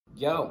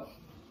Yo,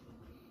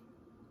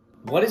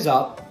 what is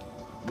up?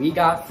 We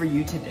got for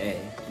you today,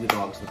 Blue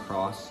Dogs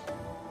Lacrosse,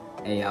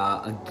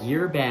 a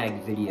gear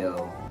bag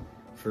video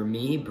for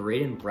me,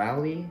 Braden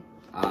Browley,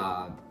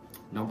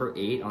 number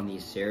 8 on the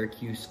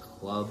Syracuse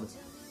club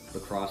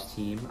lacrosse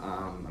team.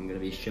 I'm gonna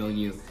be showing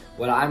you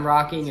what I'm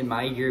rocking in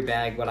my gear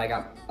bag, what I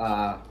got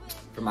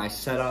for my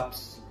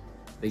setups,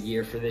 the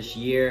gear for this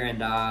year,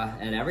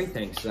 and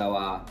everything.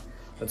 So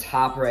let's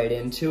hop right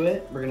into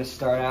it. We're gonna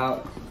start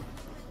out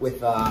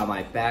with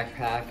my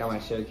backpack. Got my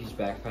Syracuse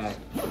backpack.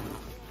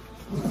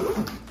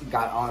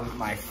 Got on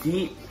my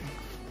feet,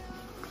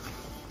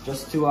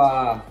 just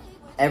to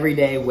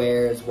everyday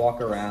wears, walk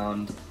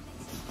around,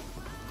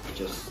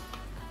 just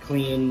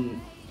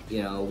clean,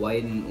 you know,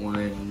 white and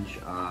orange.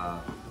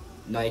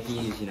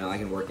 Nikes, you know, I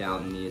can work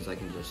out in these. I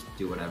can just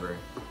do whatever.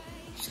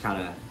 Just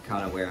kind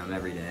of wear them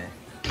every day.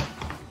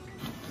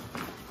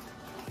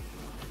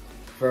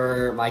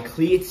 For my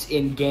cleats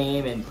in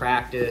game and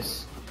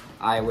practice,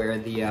 I wear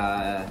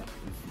the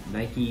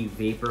Nike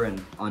Vapor and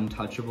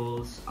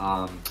Untouchables.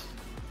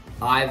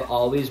 I've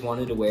always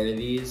wanted to wear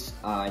these.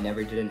 I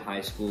never did in high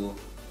school,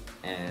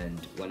 and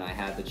when I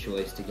had the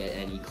choice to get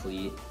any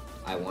cleat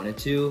I wanted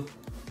to,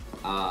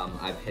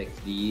 I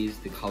picked these.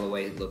 The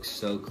colorway looks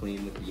so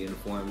clean with the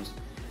uniforms.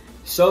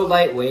 So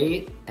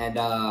lightweight and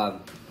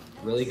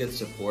really good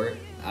support.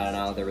 I don't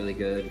know, they're really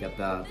good. Got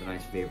the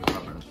nice Vapor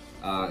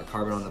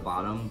carbon on the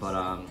bottom, but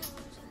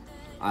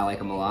I like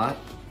them a lot.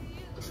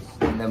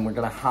 And then we're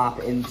gonna hop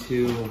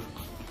into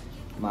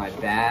my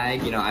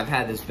bag. You know, I've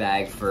had this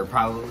bag for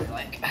probably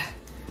like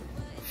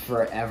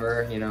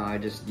forever. You know, I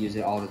just use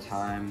it all the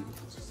time.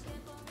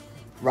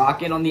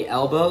 Rocking on the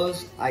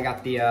elbows, I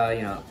got the, you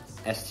know,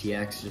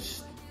 STX,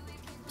 just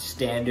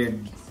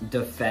standard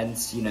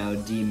defense, you know,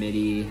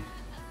 D-midi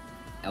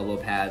elbow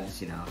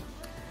pads, you know.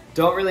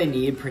 Don't really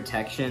need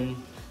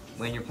protection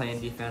when you're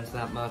playing defense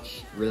that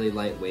much. Really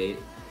lightweight.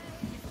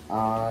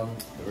 We're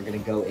gonna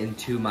go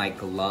into my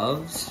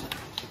gloves.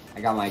 I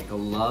got my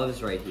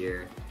gloves right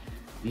here.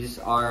 These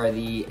are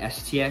the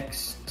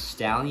STX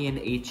Stallion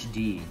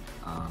HD.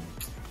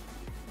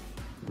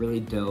 Really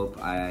dope.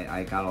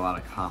 I got a lot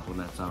of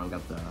compliments on them.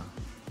 Got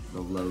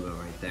the logo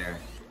right there.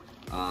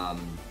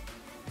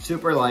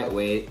 Super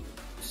lightweight,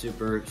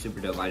 super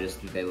dope. I just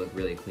think they look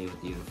really clean with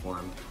the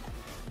uniform.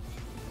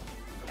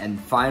 And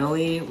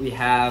finally, we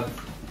have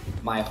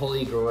my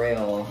holy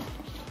grail,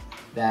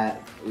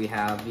 that we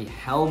have the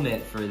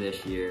helmet for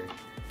this year.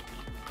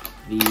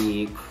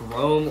 The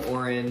chrome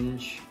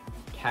orange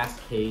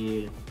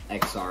Cascade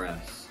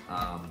XRS.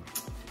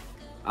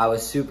 I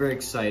was super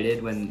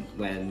excited when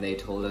they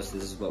told us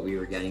this is what we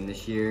were getting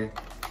this year.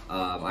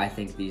 I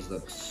think these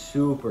look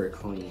super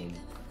clean.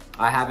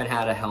 I haven't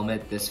had a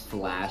helmet this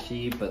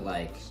flashy, but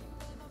like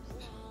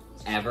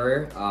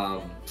ever.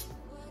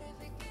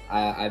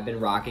 I've been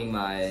rocking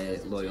my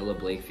Loyola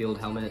Blakefield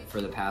helmet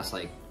for the past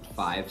like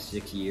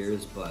 5-6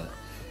 years, but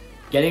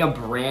getting a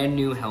brand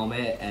new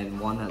helmet and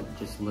one that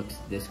just looks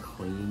this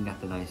clean,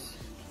 got the nice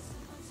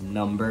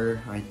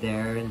number right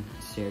there and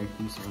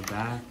Syracuse on the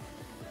back.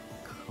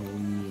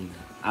 Clean.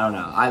 I don't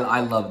know. I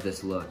love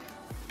this look.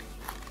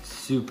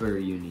 Super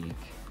unique.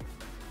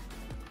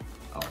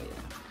 Oh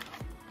yeah.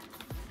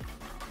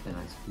 The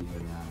nice view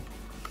of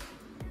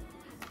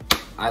that.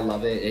 I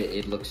love it.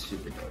 It looks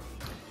super dope.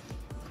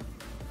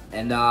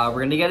 And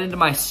we're gonna get into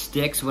my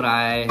sticks. What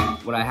I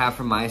have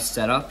for my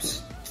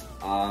setups.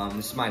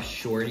 This is my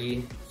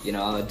shorty. You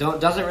know,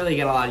 doesn't really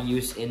get a lot of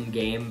use in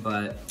game,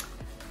 but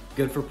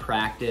good for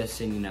practice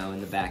and, you know,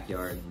 in the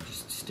backyard and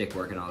just stick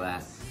work and all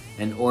that.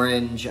 An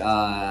orange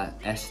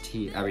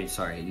Nike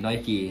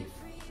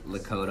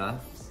Lakota,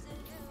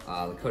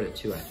 Lakota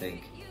 2, I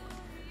think.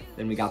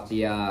 Then we got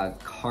the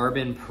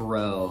Carbon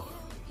Pro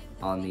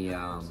on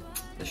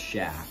the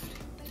shaft.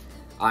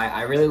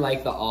 I really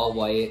like the all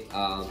white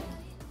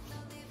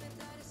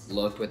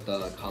look with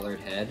the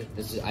colored head.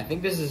 I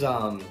think this is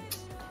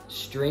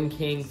String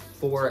King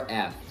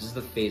 4F. This is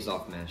the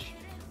face-off mesh.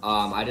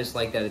 I just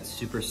like that it's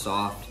super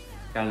soft.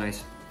 Got a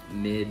nice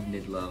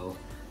mid-low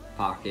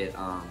pocket.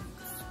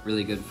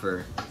 Really good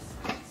for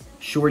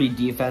shorty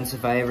defense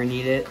if I ever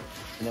need it.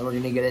 And then we're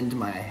gonna get into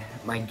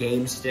my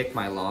game stick,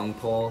 my long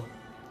pole.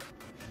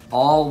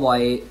 All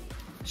white,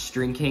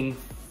 String King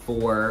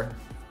 4,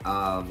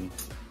 I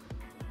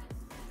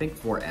think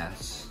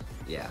 4S,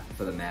 yeah,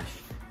 for the mesh.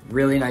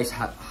 Really nice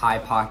high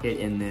pocket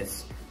in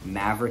this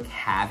Maverick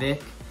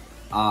Havoc.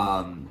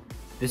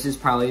 This is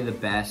probably the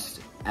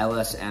best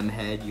LSM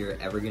head you're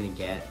ever gonna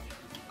get.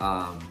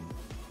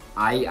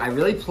 I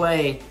really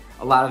play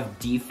a lot of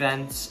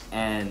defense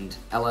and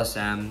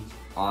LSM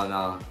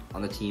on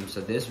the team,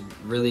 so this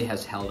really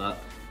has held up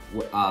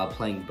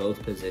playing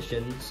both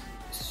positions.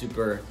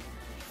 Super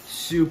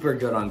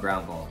good on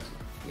ground balls.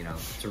 You know,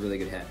 it's a really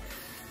good head.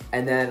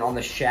 And then on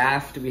the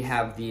shaft, we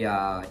have the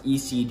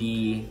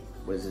ECD.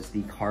 What is this?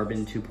 The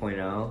Carbon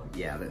 2.0.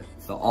 Yeah,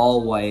 the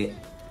all white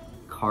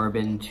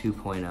Carbon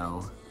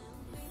 2.0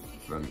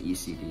 from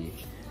ECD.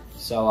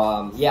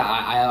 So yeah,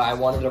 I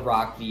wanted to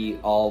rock the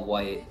all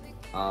white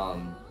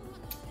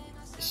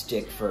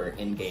stick for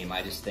in-game.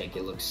 I just think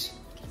it looks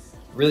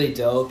really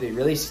dope. It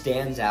really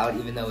stands out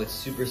even though it's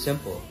super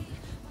simple.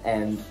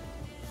 And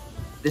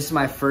this is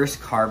my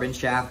first carbon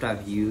shaft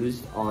I've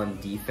used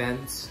on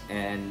defense,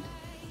 and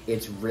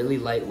it's really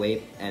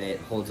lightweight and it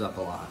holds up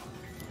a lot.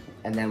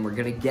 And then we're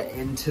gonna get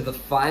into the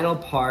final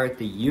part,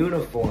 the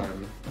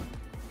uniform.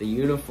 The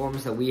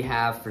uniforms that we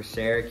have for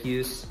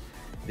Syracuse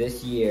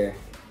this year.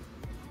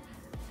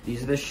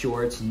 These are the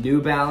shorts,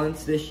 New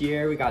Balance this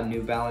year. We got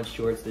New Balance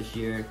shorts this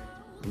year.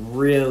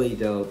 Really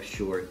dope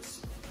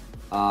shorts.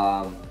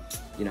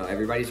 You know,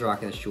 everybody's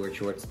rocking the short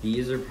shorts.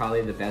 These are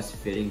probably the best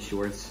fitting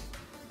shorts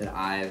that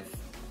I've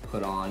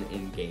put on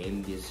in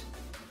game. These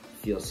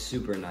feel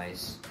super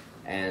nice.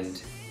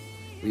 And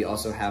we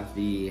also have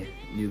the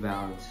New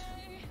Balance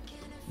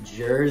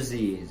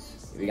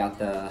jerseys. We got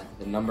the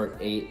number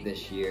 8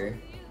 this year.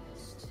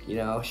 You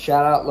know,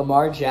 shout out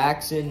Lamar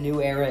Jackson,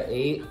 New Era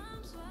 8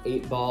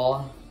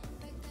 ball.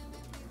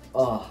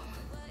 Oh.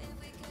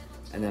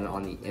 And then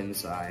on the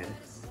inside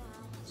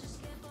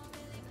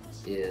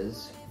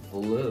is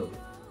blue.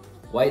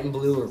 White and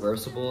blue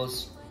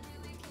reversibles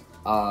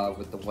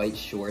with the white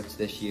shorts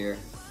this year.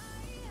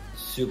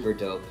 Super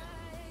dope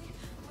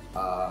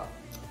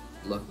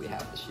look we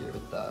have this year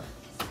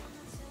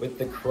with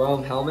the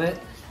chrome helmet.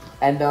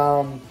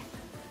 And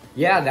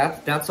yeah,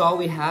 that's all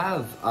we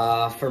have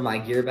for my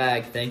gear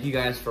bag. Thank you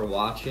guys for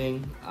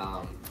watching.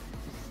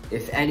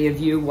 If any of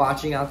you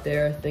watching out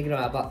there thinking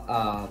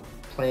about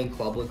playing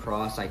club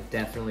lacrosse, I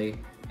definitely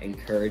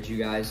encourage you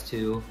guys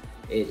to.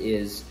 It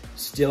is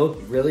still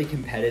really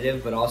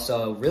competitive, but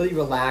also really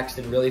relaxed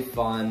and really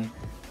fun.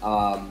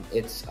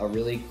 It's a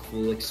really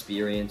cool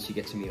experience. You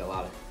get to meet a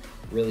lot of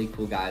really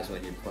cool guys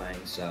when you're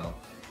playing. So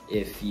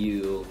if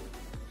you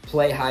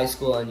play high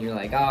school and you're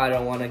like, oh, I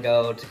don't want to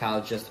go to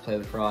college just to play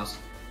lacrosse,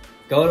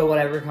 go to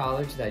whatever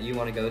college that you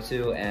want to go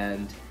to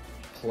and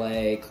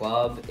play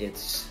club.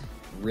 It's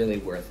really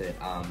worth it.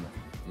 I'm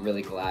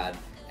really glad.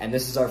 And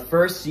this is our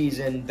first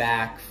season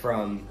back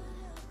from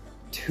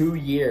 2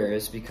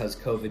 years because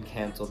COVID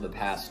canceled the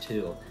past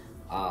 2.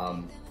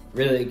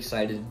 Really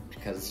excited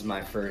because this is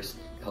my first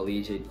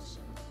collegiate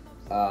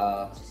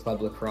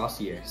club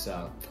lacrosse year.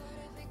 So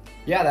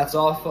yeah, that's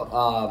all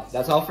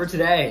for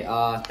today.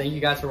 Thank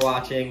you guys for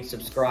watching.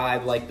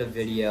 Subscribe, like the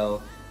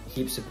video,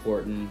 keep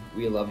supporting.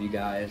 We love you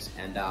guys,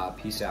 and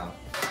peace out.